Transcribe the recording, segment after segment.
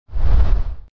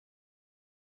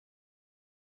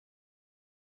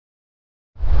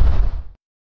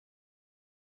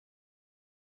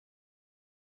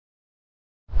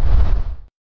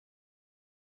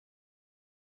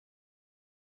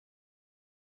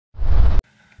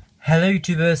Hello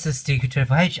YouTubers, this is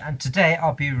DQ24H and today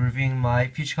I'll be reviewing my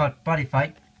future card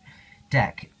Buddyfight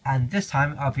deck, and this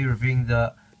time I'll be reviewing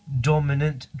the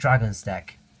Dominant Dragons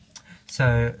deck.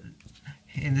 So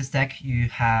in this deck you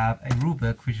have a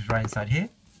rulebook which is right inside here,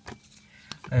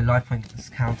 a life points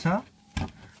counter,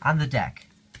 and the deck.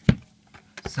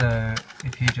 So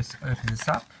if you just open this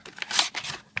up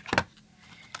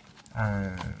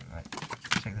and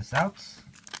check this out,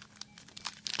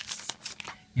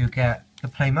 you get the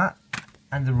playmat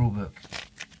and the rulebook.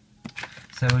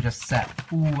 So we'll just set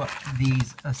all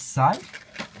these aside,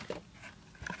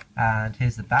 and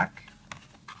here's the back,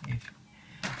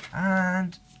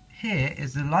 and here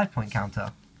is the life point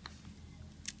counter.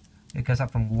 It goes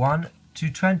up from 1 to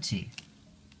 20.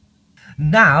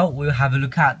 Now we'll have a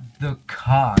look at the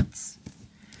cards.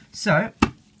 So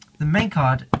the main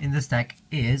card in this deck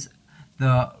is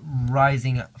the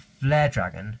Rising Flare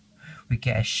Dragon. We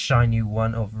get a shiny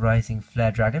one of Rising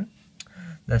Flare Dragon.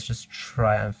 Let's just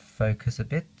try and focus a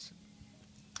bit.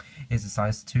 It's a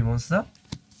size 2 monster.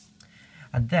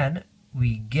 And then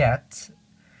we get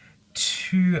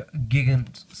 2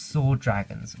 Gigant Sword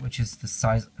Dragons, which is the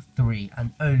size 3,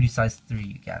 and only size 3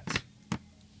 you get.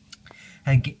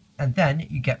 And then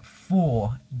you get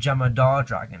 4 Jamadar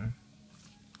Dragon,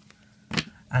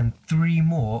 and 3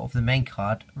 more of the main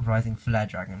card, Rising Flare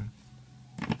Dragon.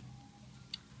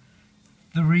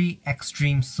 3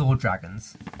 Extreme Sword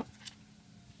Dragons,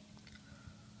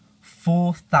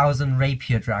 4,000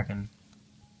 Rapier Dragon,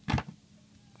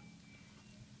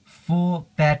 4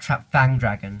 Bear Trap Fang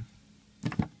Dragon,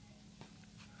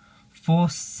 4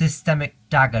 Systemic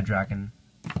Dagger Dragon,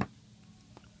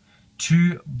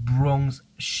 2 Bronze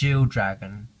Shield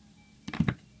Dragon,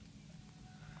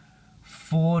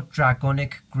 4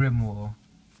 Dragonic Grimoire,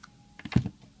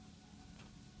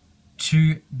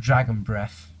 2 Dragon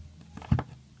Breath,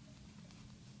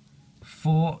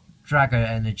 4 Drago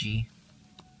Energy,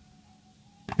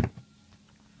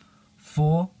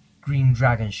 4 Green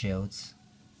Dragon Shields,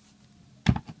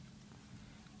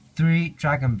 3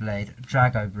 Dragon Blade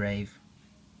Drago Brave,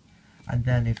 and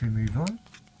then if we move on,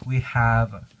 we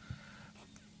have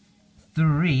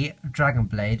 3 Dragon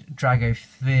Blade Drago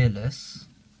Fearless,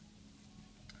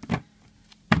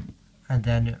 and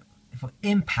then for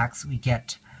impacts we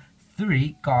get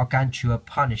 3 Gargantua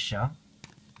Punisher,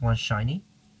 1 shiny.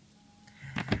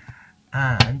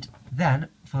 And then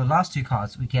for the last 2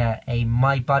 cards we get a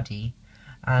My Buddy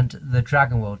and the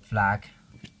Dragon World flag,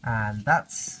 and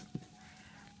that's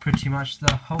pretty much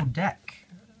the whole deck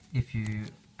if you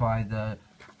buy the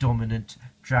Dominant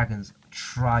Dragons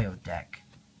trial deck.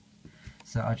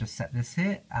 So I'll just set this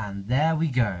here, and there we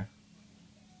go.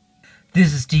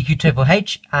 This is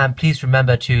DQ24H, and please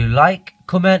remember to like,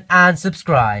 comment and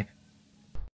subscribe.